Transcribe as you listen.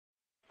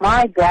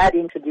My dad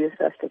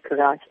introduced us to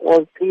karate,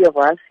 all three of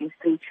us, his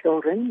three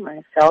children,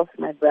 myself,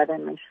 my brother,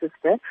 and my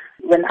sister.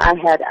 When I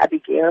had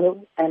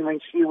Abigail, and when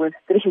she was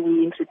 3,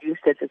 we introduced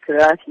her to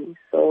karate.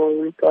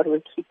 So we thought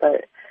we'd keep her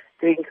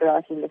doing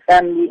karate in the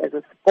family as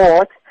a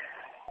sport.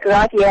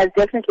 Karate has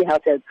definitely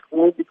helped her at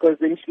school, because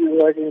when she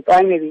was in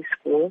primary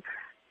school,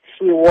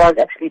 she was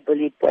actually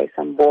bullied by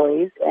some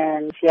boys,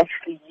 and she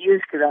actually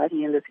used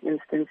karate in this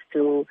instance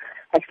to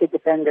actually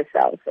defend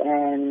herself.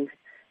 And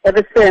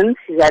ever since,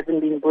 she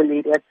hasn't been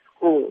bullied at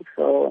school,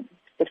 so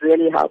it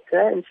really helped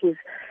her. And she's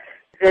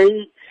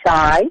very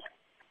shy.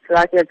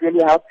 Karate has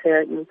really helped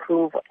her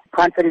improve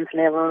confidence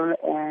level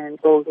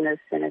and boldness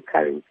and her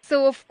courage.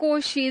 So, of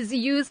course, she's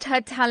used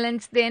her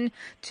talent then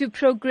to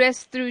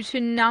progress through to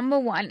number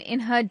 1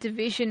 in her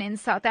division in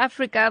South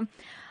Africa.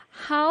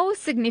 How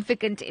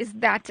significant is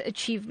that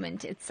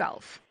achievement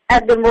itself?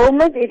 At the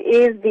moment, it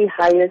is the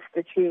highest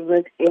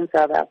achievement in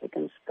South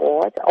African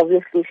sport.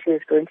 Obviously, she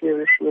is going to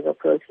receive a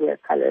Croatia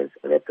colors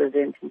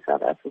representing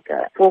South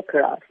Africa for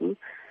karate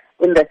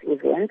in this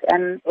event.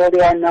 And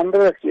there are a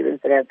number of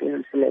students that have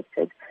been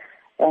selected,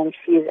 and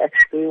she is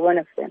actually one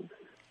of them.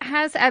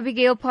 Has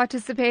Abigail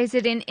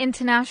participated in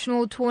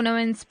international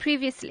tournaments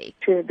previously?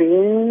 She's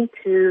been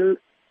to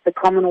the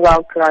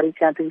Commonwealth Karate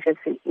Championships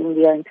in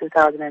India in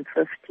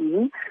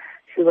 2015.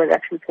 She was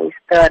actually placed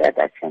 3rd at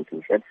that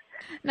championship.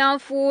 Now,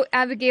 for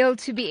Abigail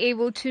to be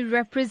able to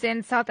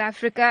represent South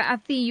Africa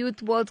at the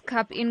Youth World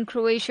Cup in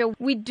Croatia,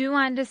 we do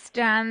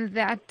understand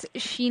that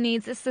she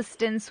needs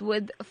assistance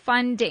with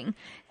funding.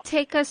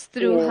 Take us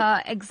through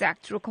her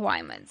exact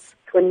requirements.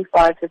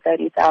 25 to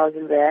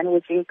 30,000 rand,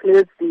 which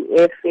includes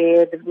the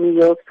airfare, the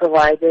meals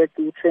provided,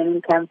 the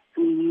training camp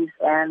fees,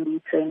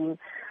 and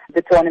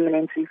the tournament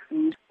entry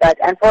fees. But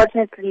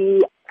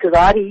unfortunately,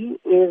 karate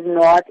is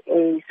not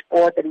a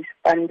sport that is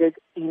funded,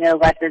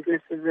 by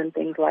businesses and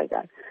things like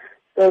that.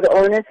 So the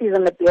onus is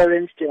on the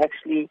parents to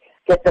actually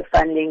get the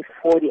funding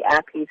for the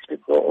athletes to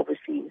go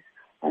overseas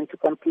and to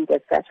compete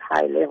at such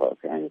high levels.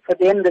 And for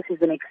them, this is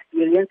an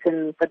experience,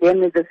 and for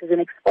them, this is an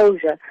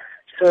exposure.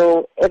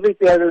 So every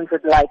parent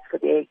would like for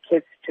their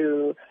kids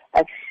to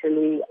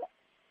actually,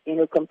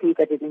 compete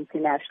at an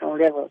international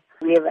level.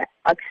 We have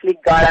actually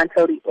got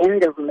until the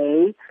end of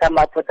May to come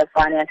up with the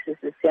finances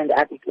to send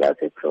Abigail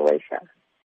to Croatia.